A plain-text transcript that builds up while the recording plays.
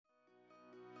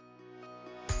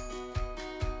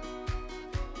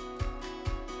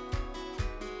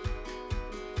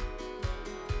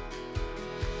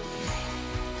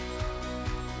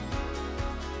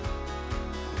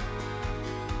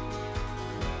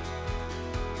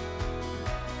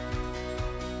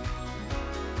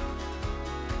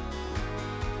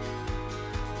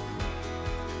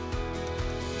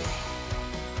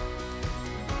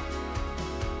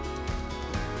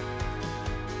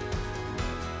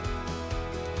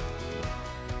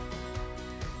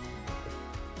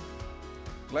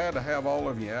Glad to have all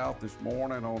of you out this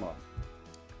morning on a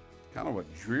kind of a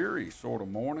dreary sort of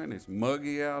morning. It's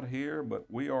muggy out here, but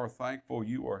we are thankful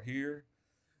you are here.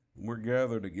 We're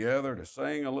gathered together to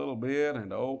sing a little bit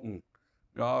and to open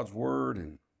God's Word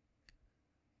and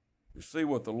to see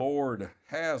what the Lord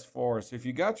has for us. If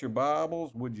you got your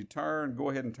Bibles, would you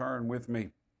go ahead and turn with me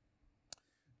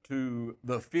to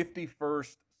the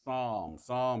 51st Psalm,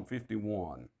 Psalm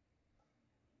 51.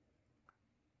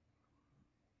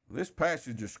 This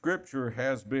passage of Scripture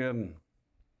has been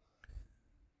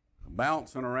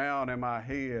bouncing around in my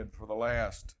head for the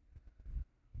last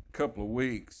couple of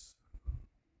weeks.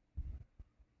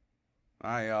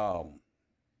 I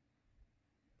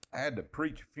had to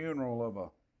preach a funeral of a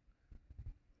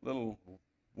little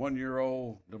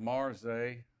 1-year-old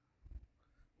DeMarze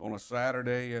on a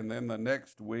Saturday, and then the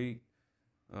next week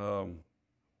I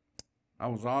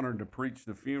was honored to preach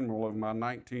the funeral of my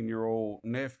 19-year-old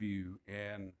nephew,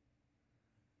 and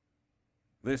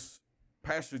this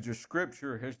passage of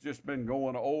Scripture has just been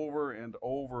going over and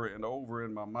over and over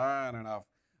in my mind, and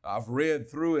I've read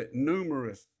through it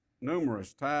numerous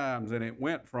times, and it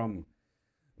went from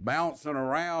bouncing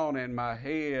around in my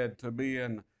head to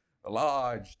being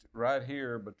lodged right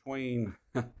here between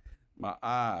my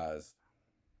eyes.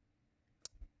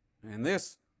 And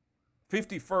this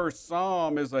 51st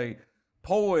Psalm is a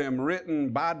poem written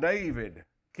by David,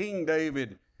 King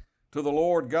David, to the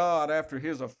Lord God after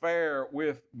his affair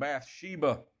with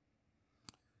Bathsheba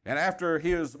and after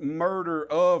his murder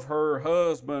of her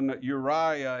husband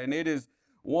Uriah. And it is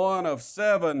one of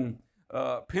 7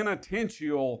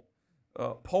 penitential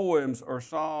poems or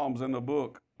psalms in the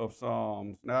book of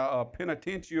Psalms. Now, a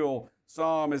penitential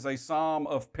psalm is a psalm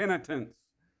of penitence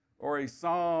or a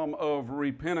psalm of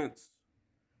repentance.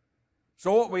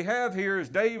 So what we have here is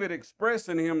David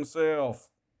expressing himself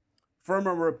from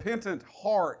a repentant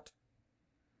heart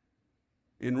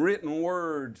in written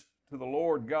words to the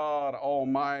Lord God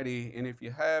Almighty. And if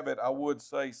you have it, I would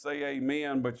say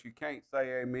amen, but you can't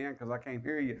say amen because I can't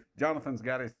hear you. Jonathan's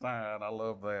got his sign. I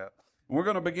love that. We're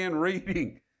going to begin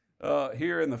reading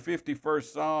here in the 51st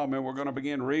Psalm, and we're going to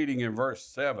begin reading in verse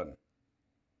 7.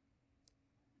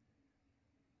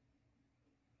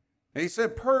 And he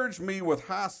said, "Purge me with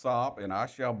hyssop, and I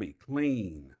shall be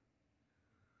clean.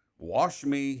 Wash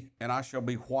me, and I shall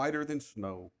be whiter than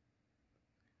snow.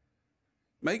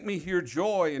 Make me hear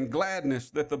joy and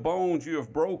gladness, that the bones you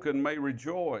have broken may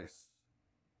rejoice.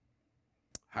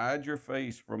 Hide your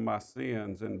face from my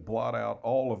sins and blot out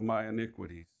all of my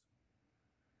iniquities.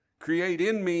 Create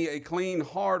in me a clean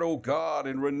heart, O God,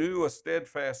 and renew a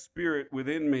steadfast spirit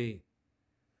within me.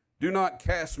 Do not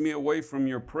cast me away from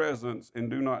your presence, and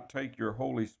do not take your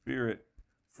Holy Spirit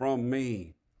from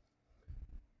me."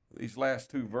 These last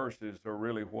 2 verses are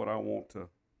really what I want to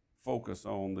focus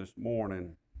on this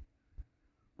morning.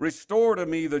 "Restore to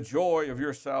me the joy of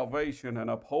your salvation,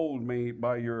 and uphold me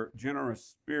by your generous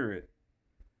spirit.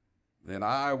 Then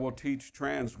I will teach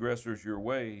transgressors your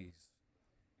ways,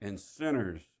 and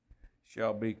sinners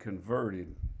shall be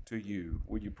converted to you."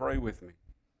 Would you pray with me?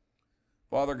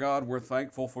 Father God, we're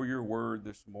thankful for your word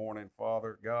this morning.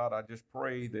 Father God, I just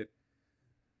pray that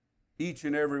each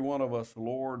and every one of us,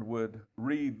 Lord, would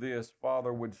read this,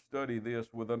 Father, would study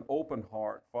this with an open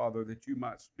heart, Father, that you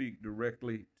might speak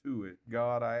directly to it.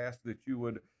 God, I ask that you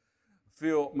would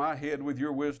fill my head with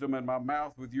your wisdom and my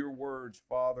mouth with your words,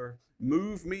 Father.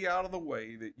 Move me out of the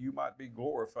way that you might be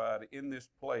glorified in this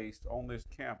place, on this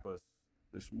campus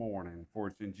this morning. For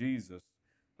it's in Jesus'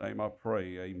 name I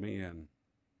pray, amen.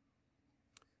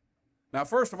 Now,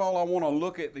 first of all, I want to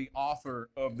look at the author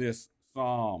of this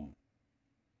psalm.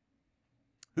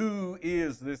 Who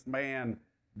is this man,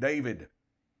 David?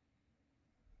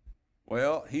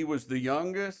 Well, he was the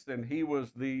youngest and he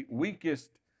was the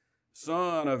weakest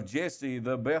son of Jesse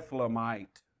the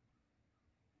Bethlehemite.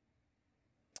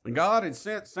 And God had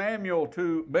sent Samuel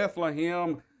to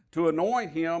Bethlehem to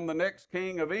anoint him the next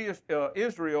king of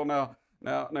Israel. Now,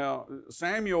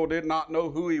 Samuel did not know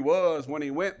who he was when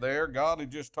he went there. God had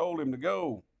just told him to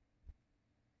go.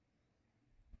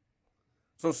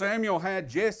 So Samuel had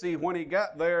Jesse, when he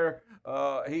got there,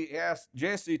 he asked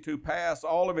Jesse to pass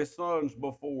all of his sons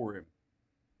before him.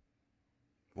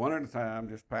 One at a time,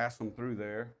 just pass them through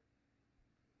there.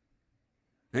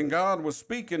 And God was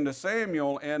speaking to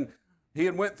Samuel, and he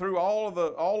had went through all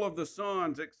of the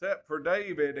sons except for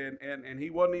David, and he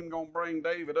wasn't even going to bring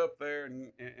David up there,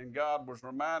 and God was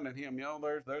reminding him,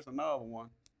 there's another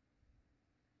one.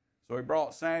 So he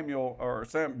brought Samuel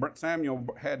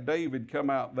had David come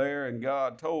out there, and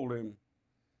God told him,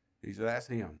 he said, that's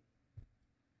him.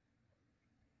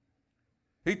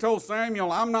 He told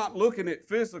Samuel, I'm not looking at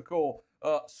physical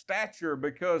stature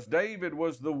because David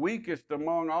was the weakest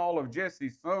among all of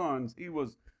Jesse's sons. He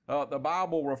was, the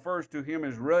Bible refers to him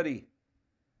as ruddy.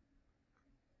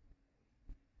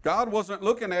 God wasn't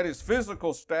looking at his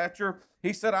physical stature.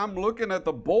 He said, I'm looking at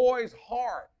the boy's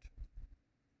heart.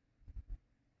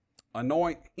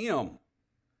 Anoint him,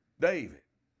 David,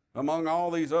 among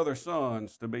all these other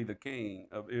sons to be the king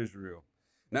of Israel.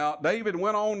 Now, David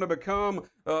went on to become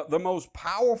the most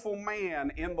powerful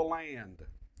man in the land.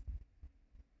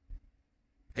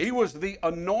 He was the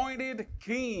anointed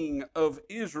king of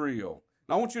Israel.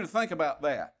 Now, I want you to think about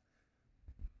that.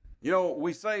 You know,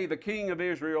 we say the king of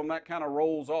Israel, and that kind of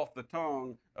rolls off the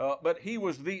tongue, but he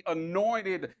was the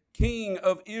anointed king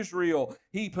of Israel.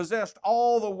 He possessed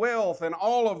all the wealth and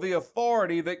all of the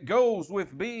authority that goes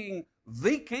with being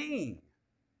the king.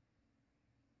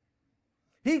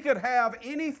 He could have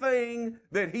anything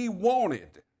that he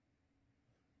wanted.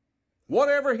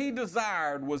 Whatever he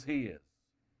desired was his.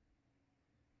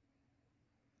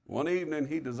 One evening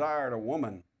he desired a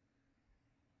woman.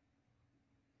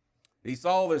 He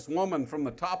saw this woman from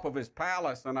the top of his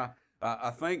palace, and I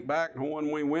think back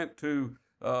when we went to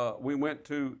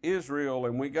Israel,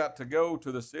 and we got to go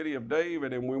to the city of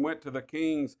David, and we went to the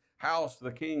king's house,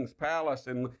 the king's palace,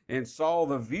 and saw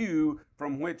the view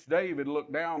from which David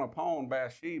looked down upon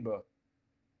Bathsheba.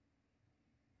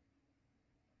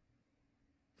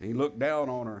 He looked down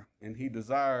on her, and he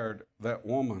desired that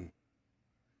woman.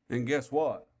 And guess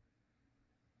what?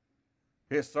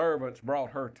 His servants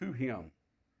brought her to him.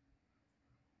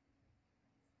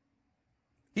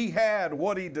 He had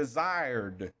what he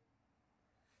desired.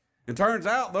 It turns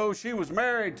out, though, she was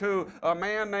married to a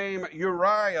man named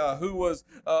Uriah, who was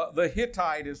the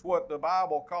Hittite, is what the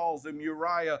Bible calls him,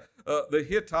 Uriah the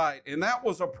Hittite. And that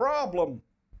was a problem.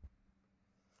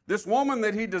 This woman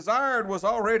that he desired was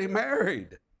already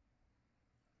married.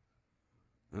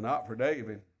 And not for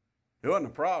David. It wasn't a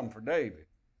problem for David,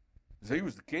 because he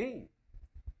was the king.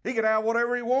 He could have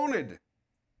whatever he wanted.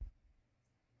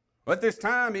 At this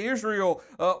time, Israel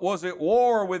was at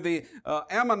war with the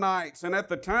Ammonites, and at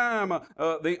the time,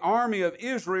 the army of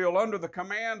Israel, under the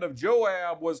command of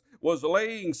Joab, was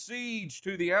laying siege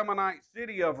to the Ammonite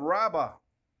city of Rabbah.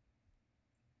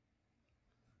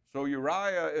 So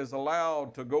Uriah is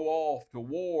allowed to go off to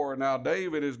war. Now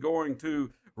David is going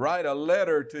to write a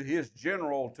letter to his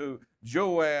general, to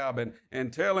Joab,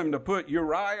 and tell him to put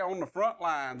Uriah on the front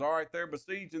lines. All right, they're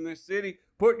besieging this city.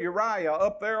 Put Uriah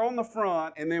up there on the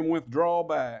front and then withdraw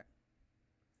back,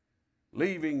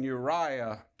 leaving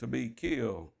Uriah to be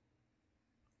killed.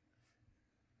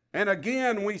 And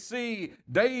again, we see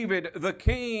David, the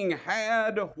king,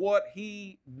 had what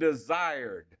he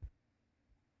desired.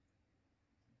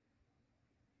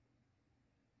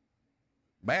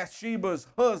 Bathsheba's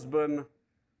husband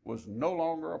was no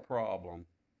longer a problem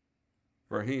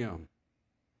for him.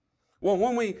 Well,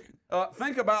 when we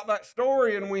think about that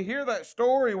story and we hear that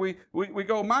story, we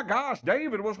go, my gosh,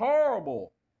 David was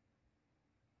horrible.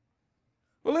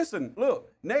 Well, listen,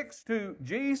 look, next to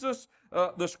Jesus,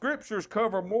 the scriptures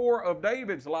cover more of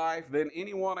David's life than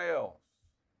anyone else.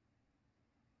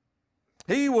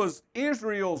 He was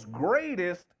Israel's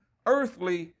greatest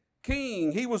earthly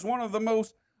king. He was one of the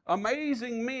most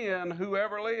amazing men who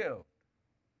ever lived.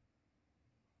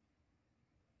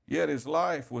 Yet his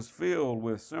life was filled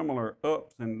with similar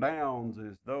ups and downs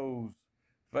as those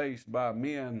faced by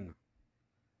men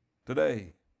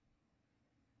today.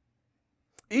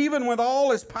 Even with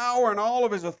all his power and all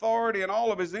of his authority and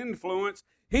all of his influence,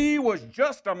 he was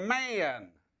just a man.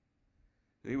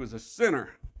 He was a sinner,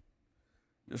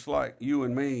 just like you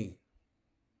and me.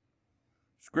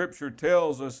 Scripture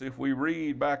tells us, if we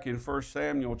read back in 1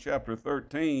 Samuel chapter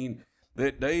 13,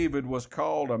 that David was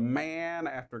called a man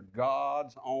after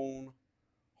God's own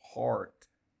heart.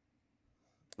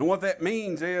 And what that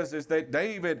means is that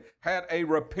David had a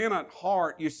repentant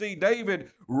heart. You see,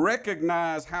 David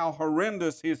recognized how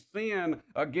horrendous his sin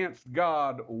against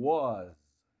God was.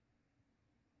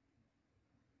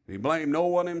 He blamed no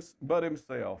one but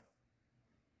himself,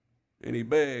 and he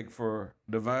begged for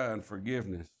divine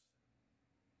forgiveness.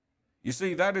 You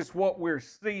see, that is what we're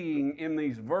seeing in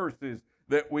these verses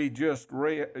that we just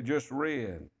read.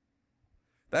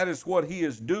 That is what he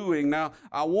is doing. Now,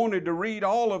 I wanted to read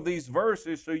all of these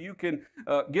verses so you can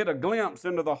get a glimpse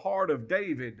into the heart of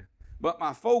David. But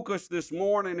my focus this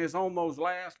morning is on those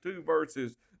last two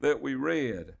verses that we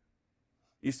read.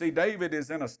 You see, David is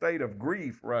in a state of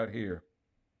grief right here.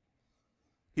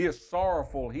 He is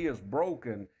sorrowful. He is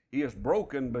broken. He is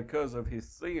broken because of his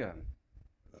sin.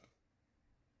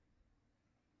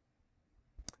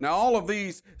 Now, all of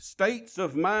these states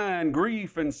of mind,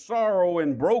 grief and sorrow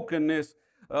and brokenness,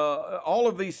 all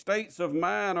of these states of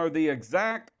mind are the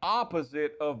exact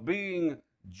opposite of being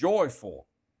joyful.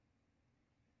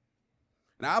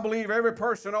 And I believe every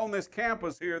person on this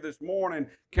campus here this morning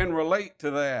can relate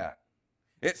to that.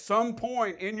 At some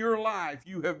point in your life,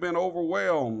 you have been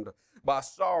overwhelmed by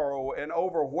sorrow and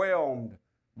overwhelmed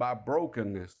by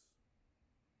brokenness.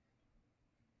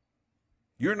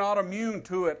 You're not immune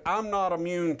to it. I'm not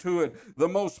immune to it. The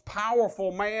most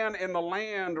powerful man in the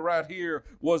land right here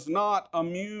was not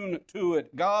immune to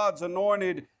it. God's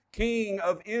anointed King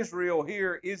of Israel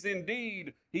here is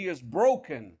indeed, he is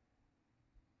broken.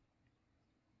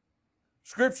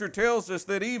 Scripture tells us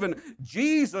that even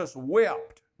Jesus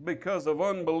wept because of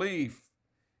unbelief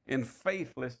and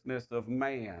faithlessness of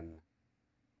man.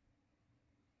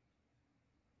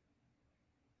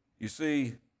 You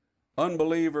see,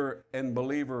 unbeliever and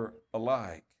believer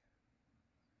alike.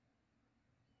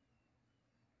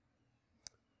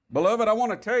 Beloved, I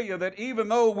want to tell you that even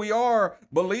though we are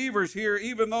believers here,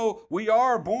 even though we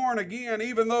are born again,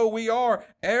 even though we are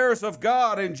heirs of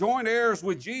God and joint heirs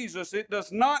with Jesus, it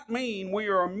does not mean we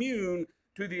are immune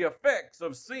to the effects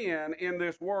of sin in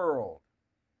this world.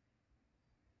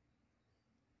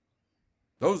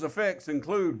 Those effects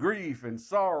include grief and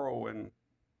sorrow and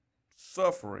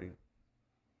suffering.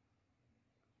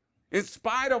 In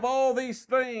spite of all these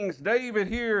things, David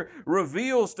here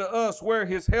reveals to us where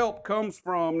his help comes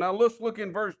from. Now let's look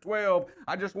in verse 12.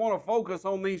 I just want to focus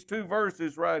on these two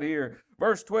verses right here.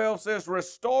 Verse 12 says,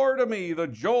 "Restore to me the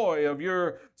joy of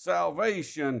your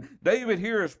salvation." David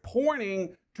here is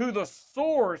pointing to the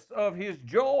source of his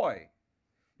joy.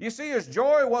 You see, his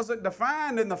joy wasn't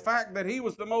defined in the fact that he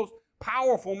was the most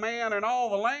powerful man in all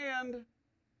the land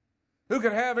who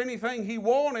could have anything he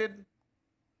wanted.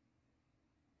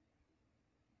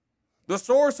 The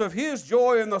source of his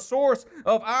joy and the source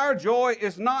of our joy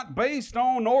is not based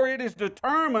on, nor it is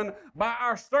determined by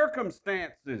our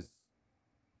circumstances.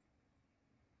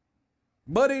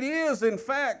 But it is, in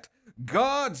fact,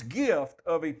 God's gift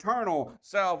of eternal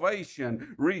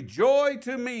salvation. Restore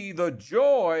to me the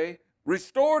joy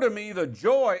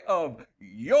of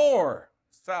your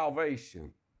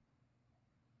salvation.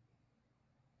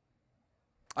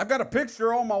 I've got a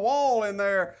picture on my wall in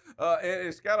there.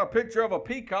 It's got a picture of a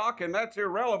peacock, and that's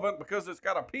irrelevant because it's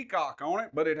got a peacock on it,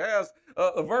 but it has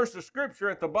a verse of Scripture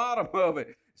at the bottom of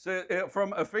it. So,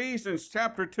 from Ephesians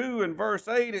chapter 2 and verse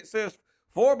 8, it says,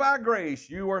 "For by grace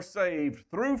you are saved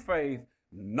through faith,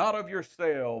 not of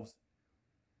yourselves.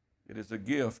 It is a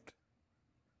gift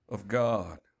of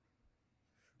God."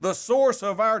 The source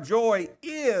of our joy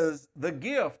is the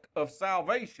gift of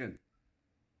salvation.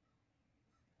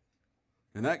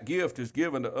 And that gift is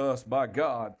given to us by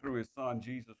God through his Son,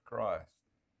 Jesus Christ.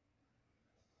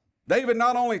 David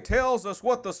not only tells us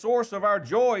what the source of our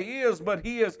joy is, but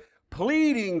he is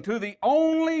pleading to the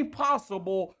only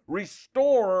possible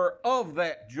restorer of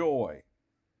that joy,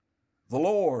 the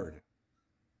Lord.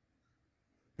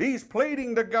 He's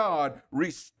pleading to God,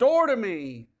 "Restore to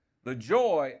me the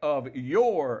joy of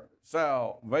your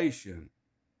salvation."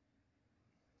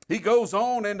 He goes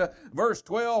on into verse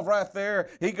 12 right there.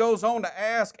 He goes on to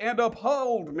ask, "And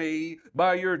uphold me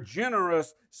by your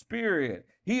generous spirit."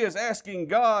 He is asking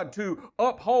God to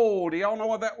uphold. Y'all know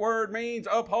what that word means?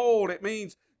 Uphold. It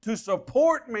means to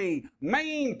support me,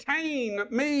 maintain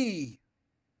me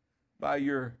by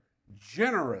your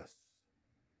generous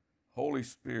Holy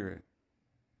Spirit.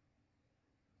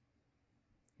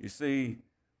 You see,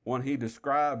 when he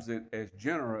describes it as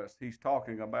generous, he's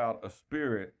talking about a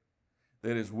spirit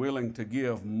that is willing to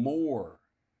give more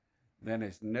than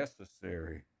is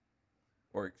necessary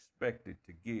or expected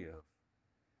to give.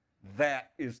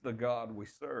 That is the God we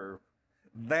serve.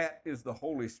 That is the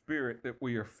Holy Spirit that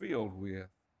we are filled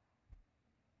with.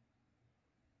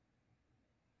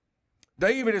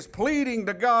 David is pleading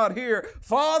to God here,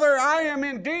 "Father, I am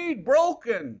indeed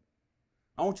broken."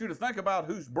 I want you to think about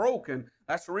who's broken.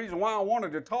 That's the reason why I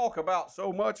wanted to talk about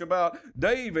so much about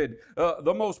David,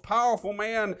 the most powerful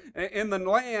man in the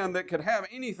land that could have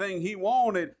anything he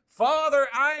wanted. "Father,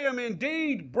 I am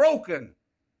indeed broken.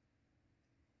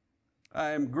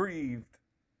 I am grieved.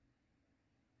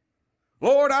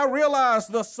 Lord, I realize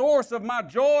the source of my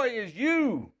joy is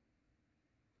you.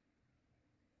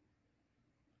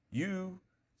 You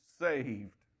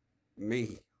saved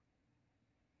me.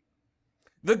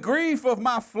 The grief of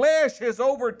my flesh has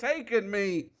overtaken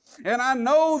me, and I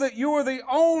know that you are the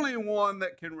only one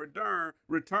that can return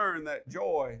that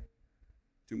joy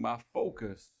to my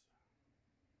focus.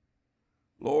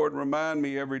 Lord, remind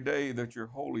me every day that your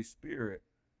Holy Spirit,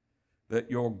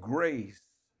 that your grace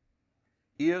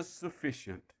is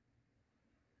sufficient,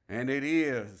 and it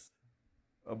is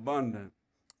abundant.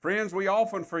 Friends, we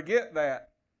often forget that.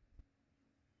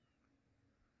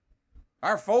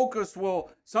 Our focus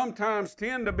will sometimes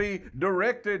tend to be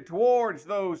directed towards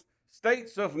those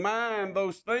states of mind,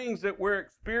 those things that we're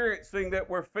experiencing, that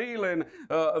we're feeling,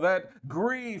 that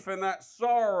grief and that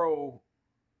sorrow.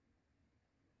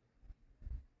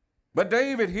 But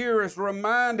David here is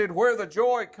reminded where the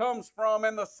joy comes from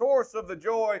and the source of the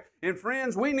joy. And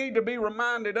friends, we need to be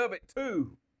reminded of it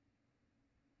too.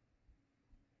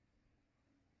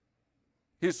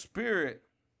 His Spirit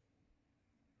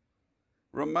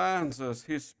reminds us,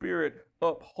 His Spirit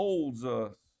upholds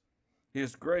us.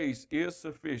 His grace is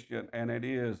sufficient and it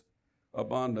is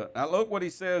abundant. Now look what he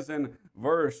says in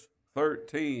verse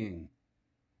 13.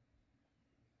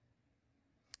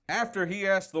 After he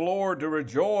asked the Lord to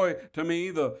rejoice to me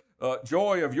the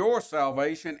joy of your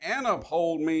salvation and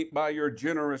uphold me by your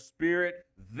generous spirit,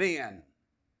 then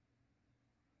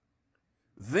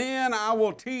I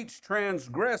will teach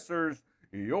transgressors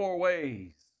your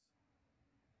ways,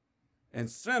 and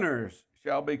sinners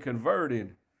shall be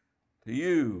converted to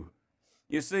you.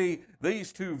 You see,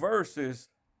 these two verses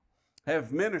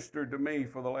have ministered to me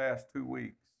for the last 2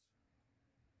 weeks.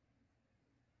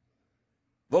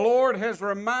 The Lord has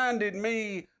reminded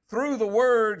me through the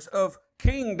words of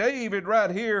King David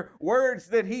right here, words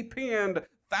that he penned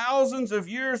thousands of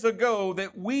years ago,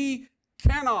 that we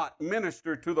cannot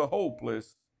minister to the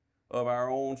hopeless of our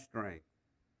own strength.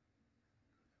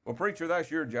 Well, preacher,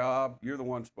 that's your job. You're the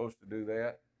one supposed to do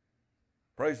that.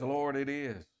 Praise the Lord, it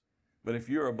is. But if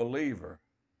you're a believer,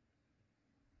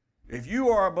 if you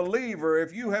are a believer,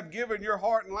 if you have given your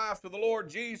heart and life to the Lord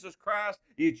Jesus Christ,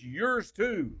 it's yours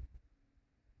too.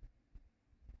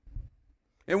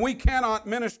 And we cannot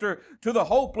minister to the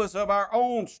hopeless of our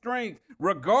own strength,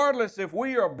 regardless if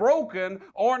we are broken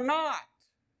or not.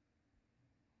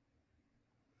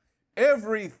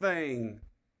 Everything,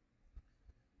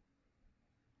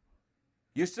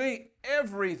 you see,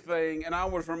 everything, and I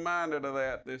was reminded of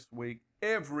that this week,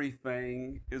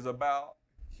 everything is about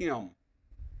Him.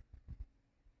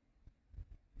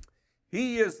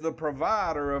 He is the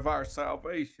provider of our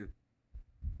salvation.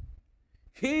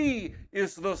 He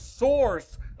is the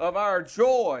source of our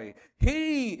joy.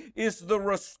 He is the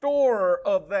restorer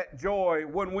of that joy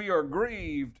when we are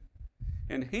grieved.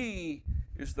 And He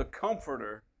is the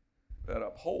comforter that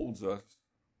upholds us.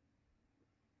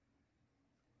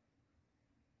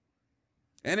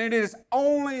 And it is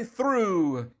only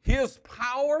through His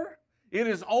power, it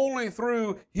is only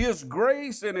through His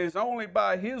grace, and it is only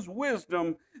by His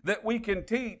wisdom that we can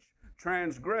teach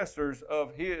transgressors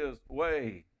of His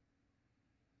way.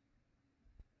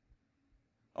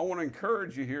 I want to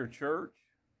encourage you here, church,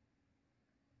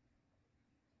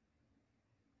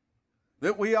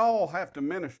 that we all have to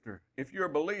minister. If you're a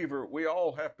believer, we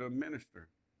all have to minister.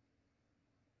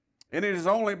 And it is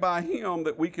only by Him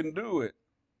that we can do it.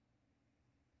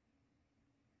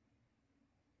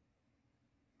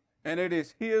 And it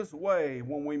is His way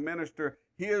when we minister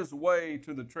His way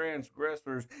to the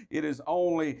transgressors. It is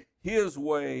only His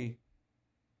way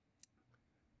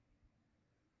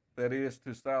that is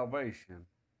to salvation.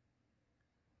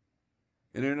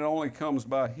 And it only comes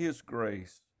by His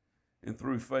grace and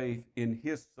through faith in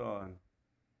His Son,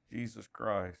 Jesus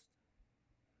Christ.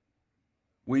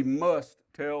 We must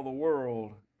tell the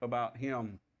world about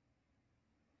Him.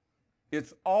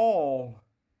 It's all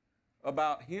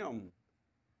about Him.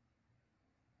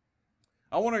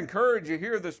 I want to encourage you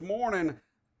here this morning,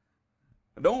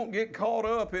 don't get caught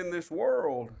up in this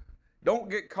world.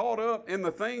 Don't get caught up in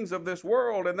the things of this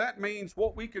world, and that means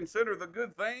what we consider the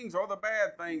good things or the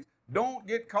bad things. Don't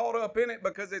get caught up in it,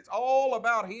 because it's all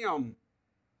about Him.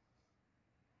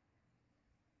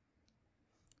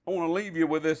 I want to leave you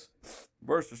with this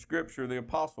verse of Scripture the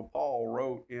Apostle Paul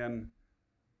wrote in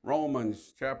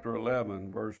Romans chapter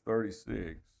 11, verse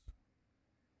 36.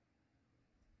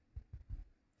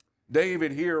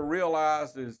 David here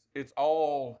realizes it's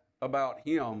all about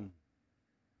him.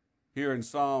 Here in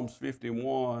Psalms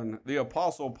 51, the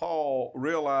Apostle Paul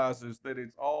realizes that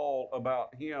it's all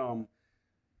about him.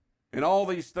 And all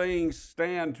these things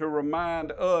stand to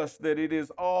remind us that it is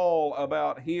all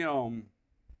about him.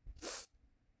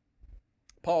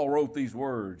 Paul wrote these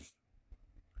words,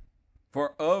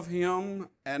 "For of him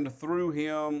and through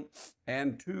him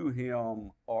and to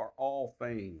him are all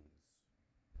things,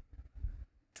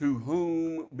 to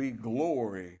whom be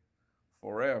glory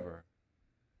forever.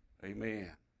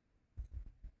 Amen."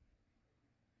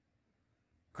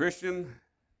 Christian,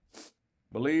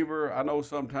 believer, I know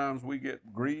sometimes we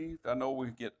get grieved. I know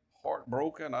we get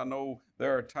heartbroken. I know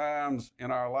there are times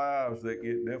in our lives that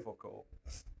get difficult.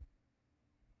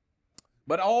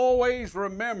 But always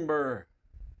remember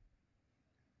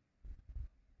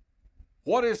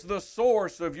What is the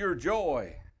source of your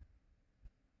joy?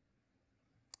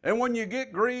 And when you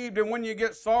get grieved and when you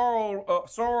get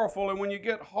sorrowful and when you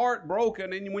get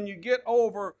heartbroken and when you get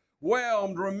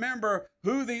overwhelmed, remember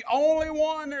who the only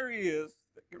one there is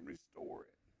that can restore it.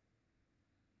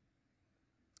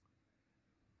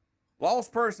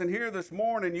 Lost person here this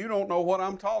morning, you don't know what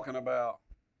I'm talking about.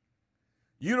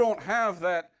 You don't have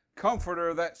that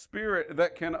comforter, that spirit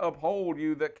that can uphold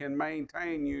you, that can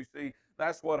maintain you. See,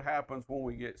 that's what happens when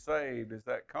we get saved, is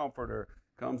that comforter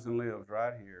comes and lives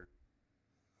right here.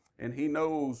 And he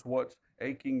knows what's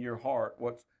aching your heart,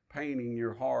 what's paining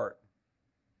your heart.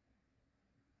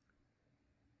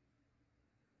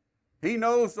 He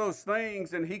knows those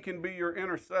things, and he can be your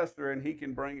intercessor, and he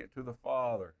can bring it to the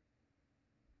Father.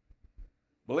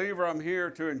 Believer, I'm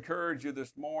here to encourage you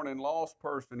this morning. Lost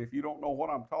person, if you don't know what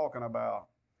I'm talking about,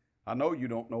 I know you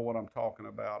don't know what I'm talking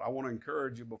about. I want to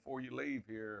encourage you before you leave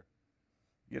here,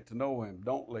 get to know him.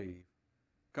 Don't leave.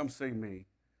 Come see me.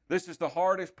 This is the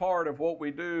hardest part of what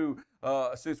we do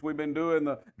since we've been doing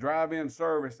the drive-in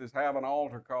service, is have an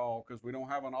altar call, because we don't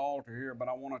have an altar here. But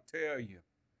I want to tell you,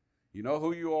 you know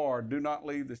who you are. Do not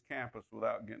leave this campus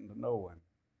without getting to know him.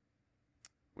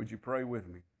 Would you pray with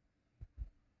me?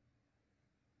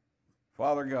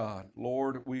 Father God,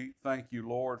 Lord, we thank you,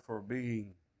 Lord, for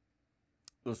being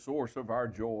the source of our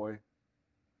joy.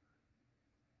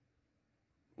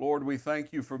 Lord, we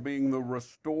thank you for being the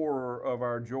restorer of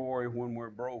our joy when we're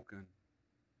broken.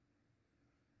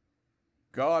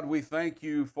 God, we thank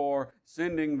you for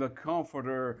sending the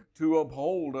Comforter to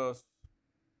uphold us.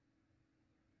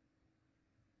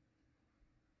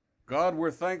 God,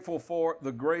 we're thankful for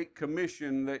the great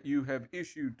commission that you have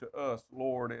issued to us,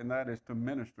 Lord, and that is to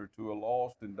minister to a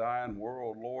lost and dying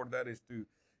world. Lord, that is to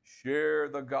share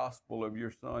the gospel of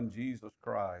your Son, Jesus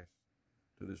Christ,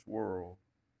 to this world.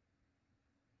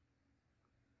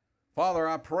 Father,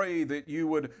 I pray that you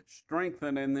would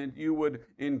strengthen and that you would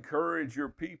encourage your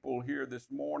people here this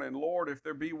morning. Lord, if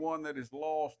there be one that is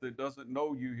lost, that doesn't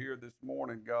know you here this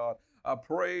morning, God, I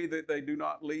pray that they do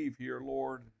not leave here,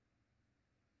 Lord.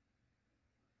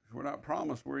 We're not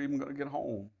promised we're even going to get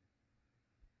home.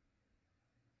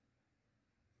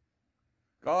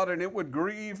 God, and it would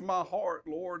grieve my heart,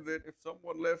 Lord, that if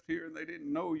someone left here and they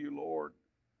didn't know you, Lord,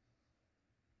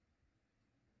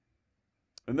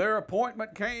 and their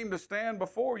appointment came to stand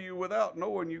before you without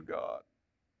knowing you, God,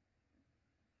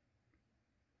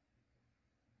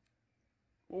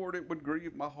 Lord, it would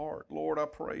grieve my heart. Lord, I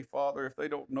pray, Father, if they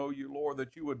don't know you, Lord,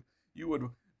 that you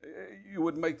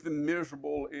would make them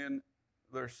miserable in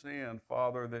their sin,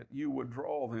 Father, that you would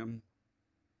draw them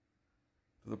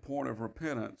to the point of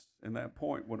repentance, and that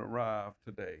point would arrive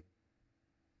today.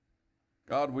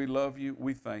 God, we love you.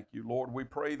 We thank you. Lord, we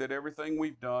pray that everything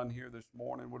we've done here this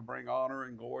morning would bring honor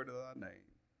and glory to thy name.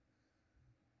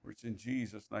 For it's in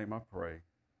Jesus' name I pray.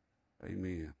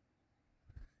 Amen.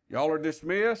 Y'all are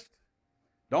dismissed.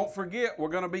 Don't forget, we're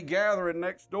going to be gathering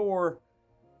next door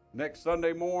next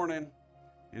Sunday morning.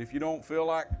 And if you don't feel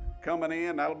like coming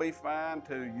in, that'll be fine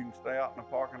too. You can stay out in the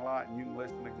parking lot and you can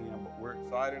listen again. But we're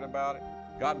excited about it.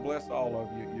 God bless all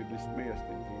of you. You're dismissed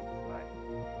in Jesus'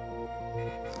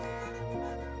 name.